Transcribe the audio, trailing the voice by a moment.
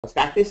A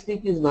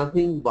statistic is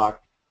nothing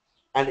but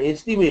an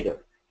estimator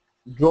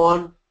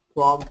drawn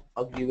from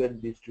a given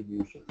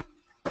distribution.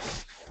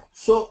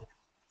 So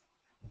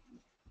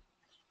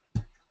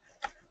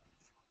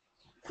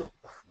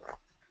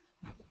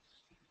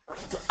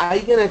I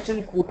can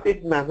actually put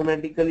it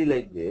mathematically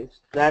like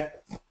this,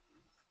 that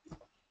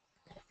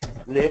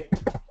let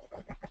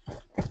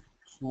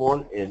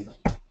small n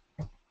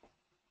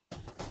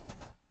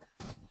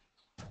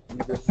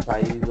be the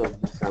size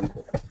of the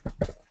sample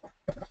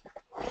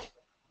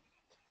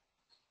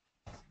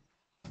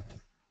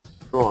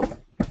drawn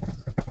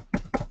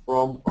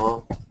from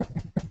a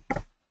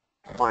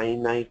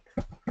finite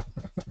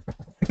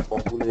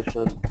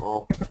population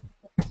of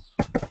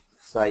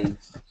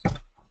size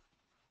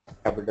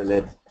capital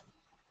N.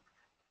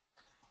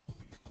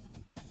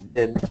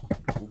 Then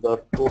the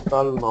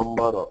total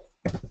number of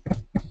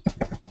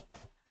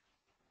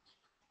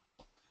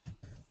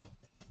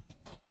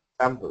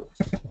samples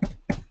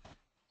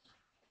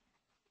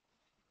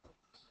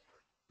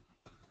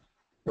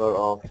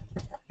of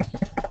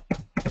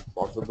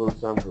possible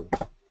samples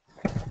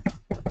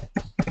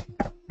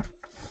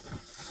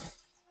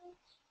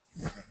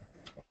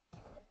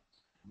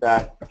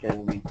that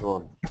can be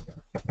drawn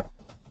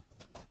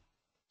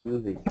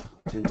using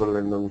simple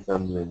random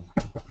sampling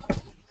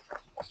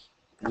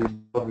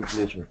without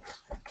replacement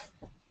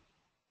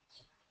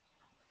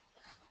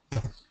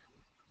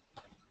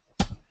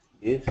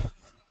is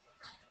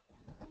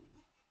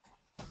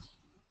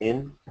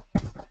NCN,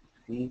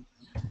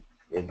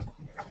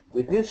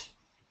 which is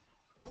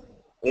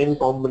N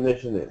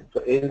combination N. So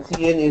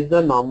NCN is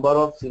the number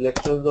of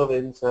selections of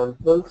N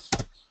samples.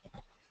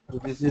 So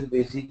this is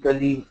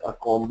basically a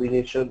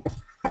combination.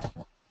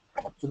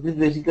 So this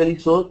basically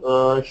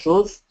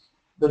shows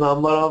the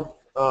number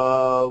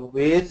of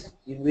ways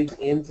in which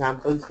N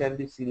samples can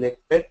be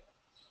selected,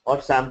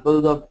 or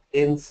samples of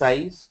N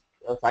size,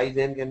 size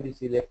N can be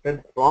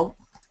selected from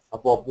a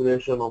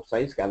population of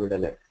size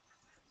capital N.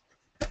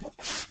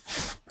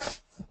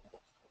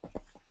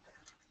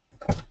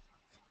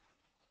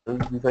 And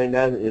defined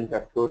as N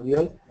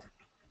factorial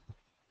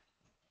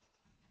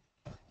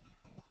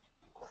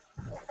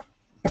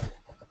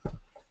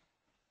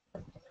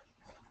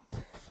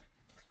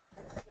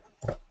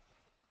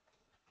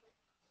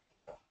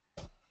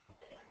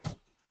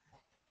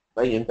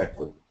by N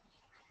factorial.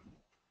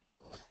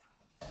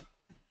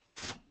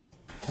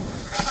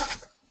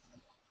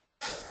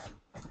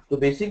 So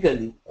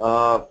basically,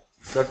 the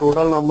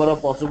total number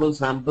of possible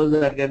samples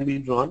that can be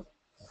drawn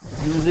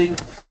using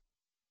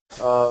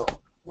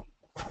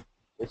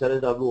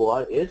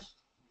SRSWR is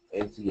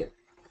NCN.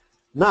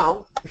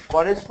 Now,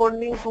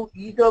 corresponding to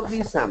each of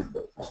these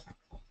samples,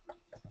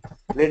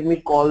 let me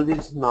call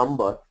this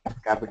number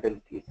capital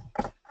K.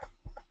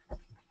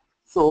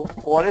 So,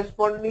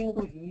 corresponding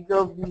to each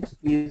of these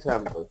K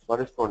samples,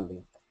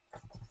 corresponding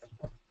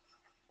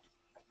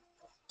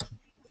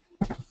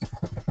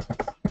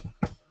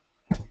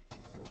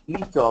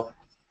each of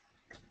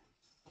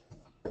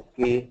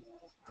K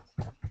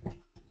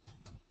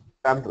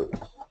samples,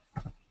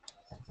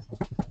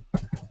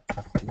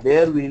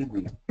 there will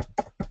be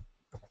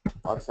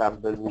a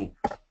sample mean.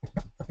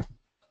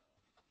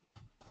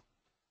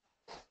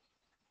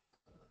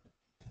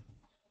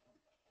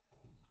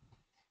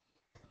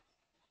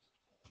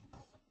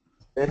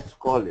 Let's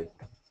call it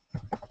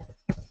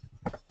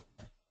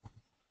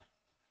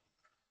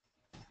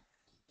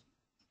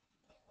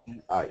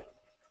I.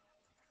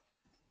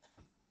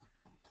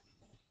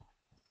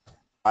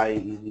 I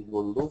is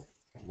equal to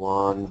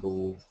 1,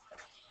 2,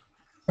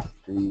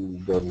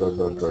 3, dot, dot,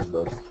 dot, dot,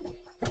 dot.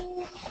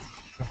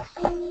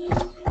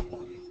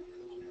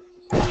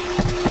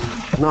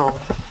 Now,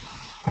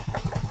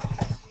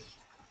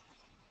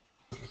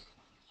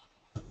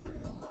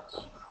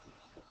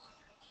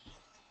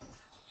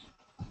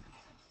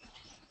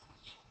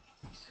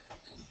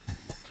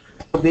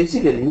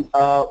 basically,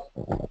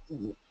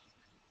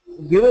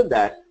 given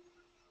that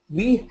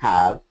we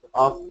have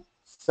a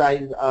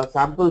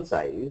sample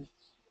size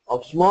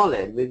of small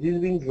n, which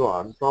is being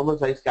drawn from a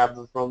size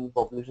capital, from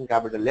population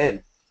capital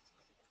N,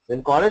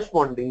 then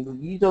corresponding to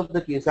each of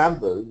the K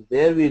samples,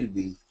 there will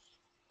be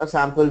a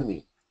sample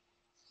mean.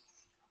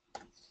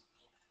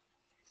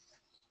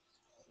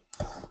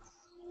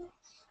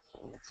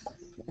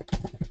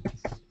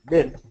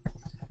 Then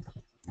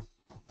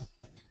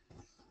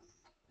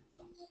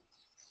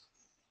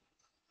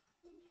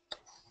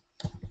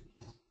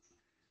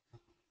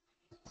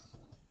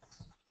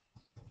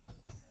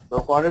now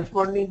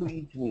corresponding to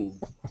each mean,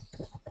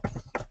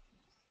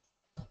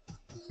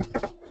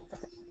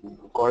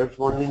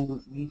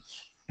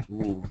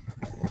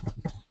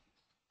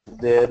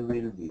 there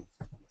will be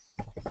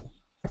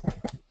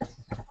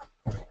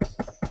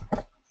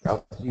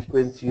a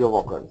frequency of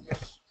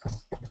occurrence.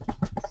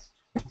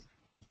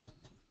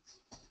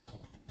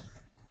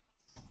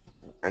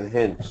 And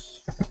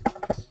hence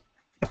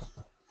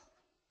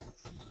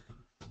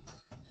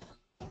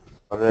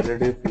a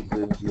relative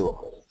frequency of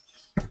occurrence.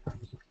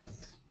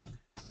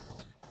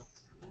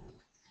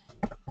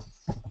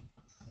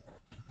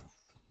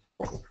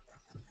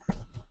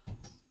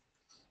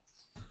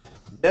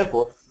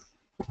 Therefore,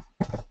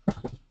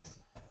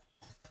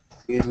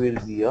 it will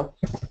be a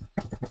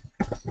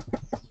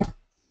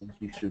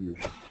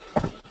distribution.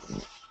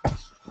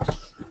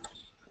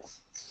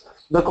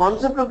 The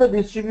concept of the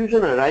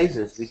distribution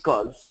arises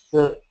because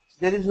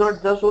there is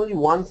not just only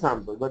one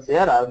sample, but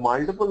there are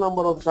multiple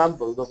number of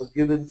samples of a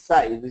given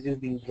size which is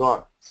being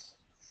drawn.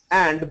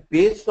 And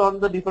based on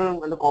the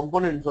different the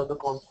components or the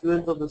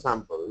constituents of the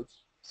samples,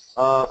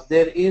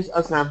 there is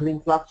a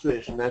sampling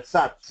fluctuation. As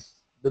such,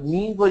 the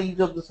mean for each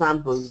of the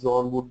samples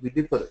drawn would be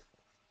different.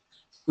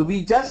 So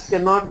we just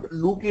cannot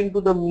look into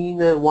the mean,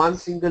 one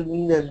single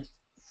mean, and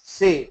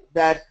say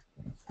that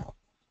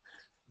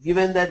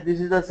given that this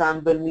is the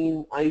sample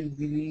mean, I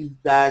believe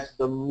that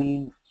the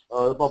mean,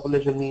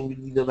 population mean will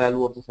be the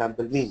value of the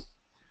sample mean.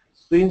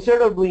 So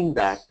instead of doing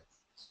that,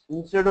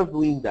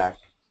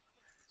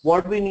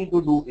 what we need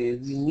to do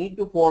is we need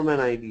to form an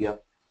idea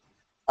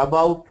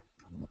about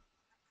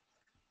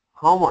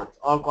how much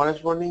or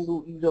corresponding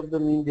to each of the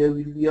mean there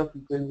will be a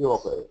frequency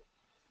of error.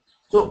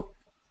 So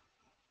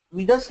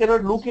we just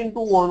cannot look into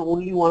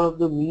only one of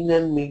the mean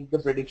and make the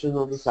prediction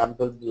of the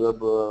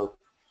sample,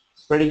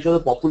 prediction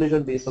of the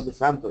population based on the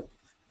sample.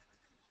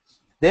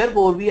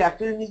 Therefore, we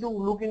actually need to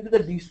look into the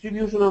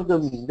distribution of the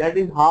mean. That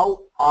is,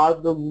 how are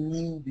the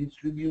mean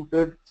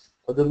distributed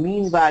or the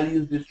mean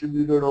values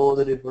distributed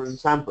over the different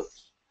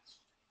samples.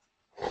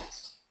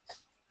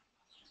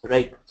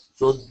 Right.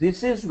 So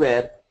this is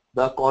where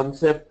the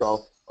concept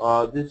of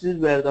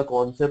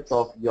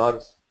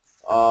your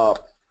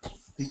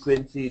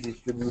frequency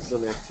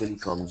distribution actually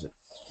comes in,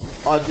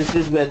 or this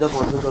is where the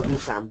concept of the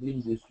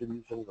sampling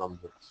distribution comes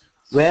in,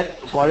 where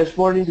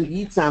corresponding to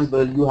each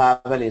sample you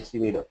have an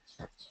estimator,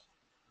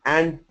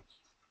 and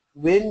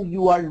when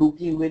you are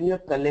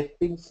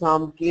collecting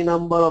some k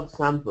number of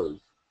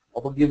samples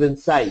of a given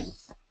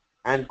size,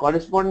 and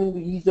corresponding to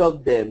each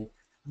of them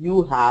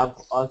you have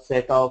a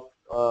set of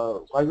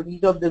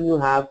each of them you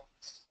have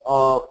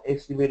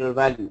estimator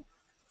value.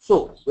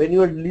 So when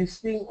you are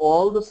listing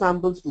all the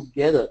samples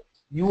together,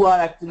 you are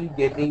actually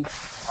getting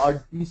a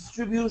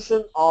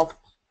distribution of,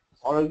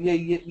 or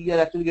we are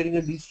actually getting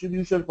a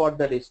distribution for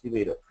that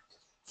estimator.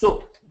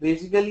 So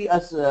basically,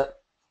 as a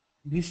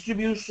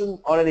distribution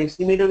or an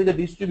estimator with a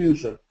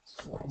distribution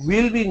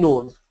will be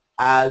known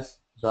as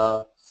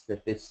the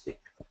statistic.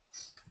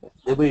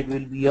 Therefore, it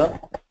will be a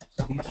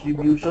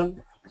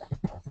distribution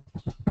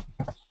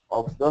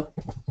of the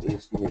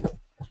estimator.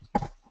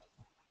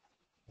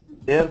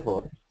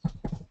 Therefore,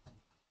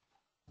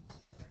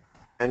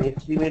 an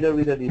estimator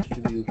with a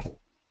distribution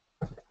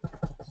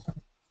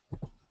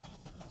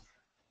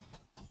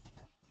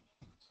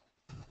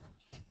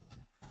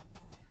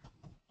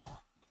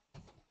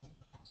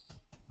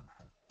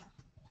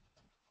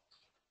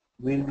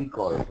will be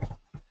called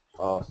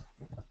a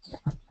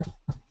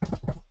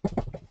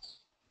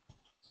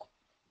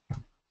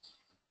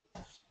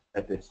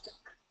statistic.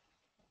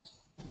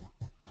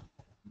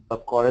 The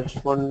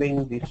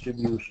corresponding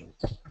distribution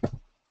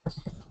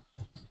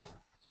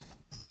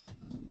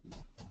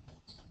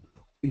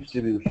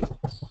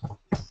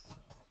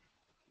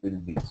will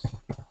be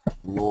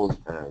known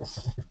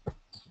as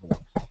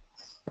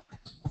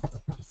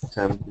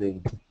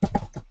sampling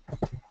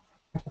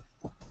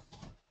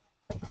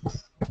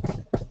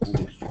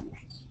distribution.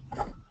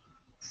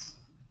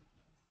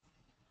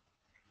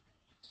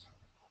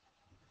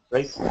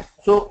 Right.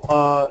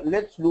 So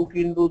let's look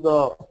into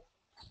the,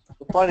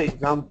 for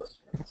example,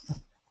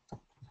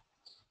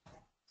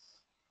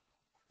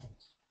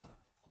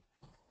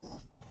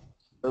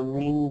 the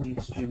mean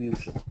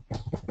distribution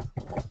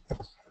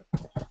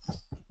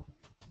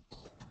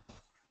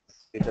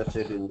data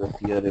set in the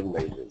theorem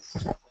guidance.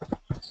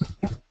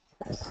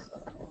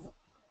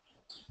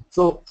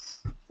 So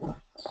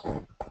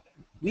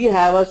we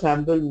have a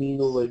sample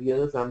mean over here,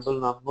 the sample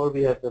number,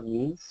 we have the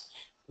mean.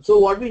 So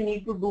what we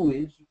need to do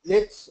is,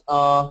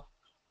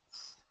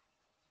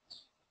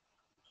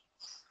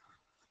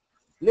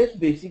 let's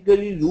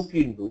basically look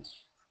into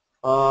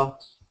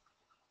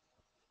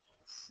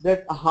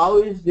that how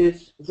is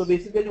this. So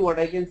basically what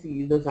I can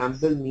see is the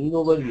sample mean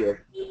over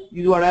here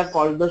is what I have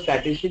called the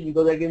statistic,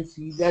 because I can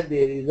see that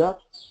there is a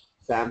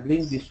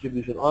sampling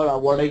distribution, or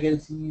what I can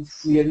see is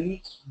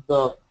clearly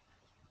that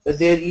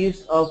there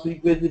is a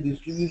frequency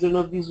distribution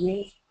of these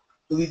means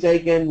to which I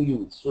can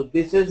use. So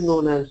this is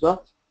known as the,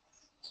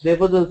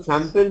 therefore the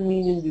sample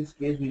mean in this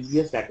case will be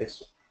a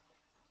statistic.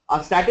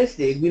 A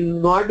statistic will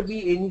not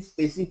be any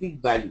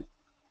specific value,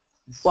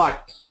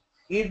 but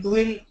it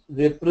will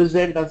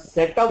represent a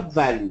set of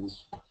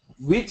values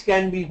which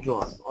can be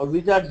drawn or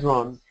which are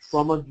drawn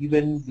from a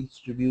given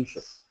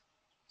distribution.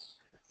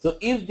 So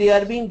if they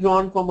are being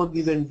drawn from a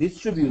given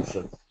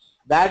distribution,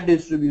 that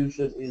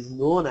distribution is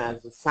known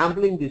as the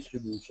sampling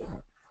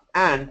distribution,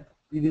 and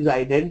it is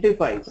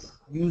identified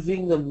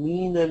using the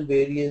mean and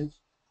variance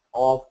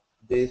of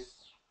this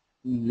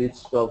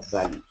list of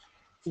values.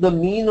 So the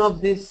mean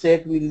of this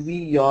set will be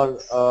your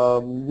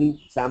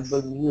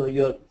sample mean,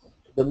 or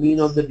the mean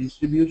of the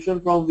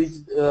distribution from which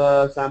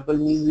sample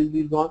mean will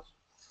be drawn,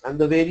 and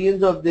the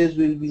variance of this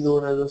will be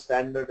known as a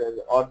standard,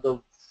 or the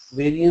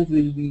variance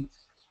will be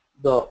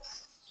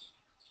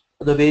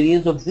the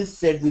variance of this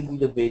set will be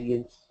the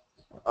variance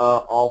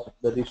of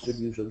the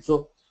distribution.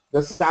 So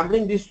the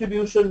sampling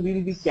distribution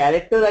will be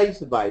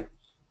characterized by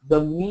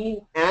the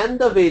mean and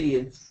the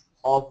variance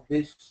of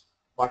this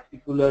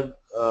particular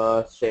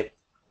set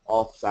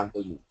of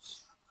sample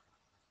means.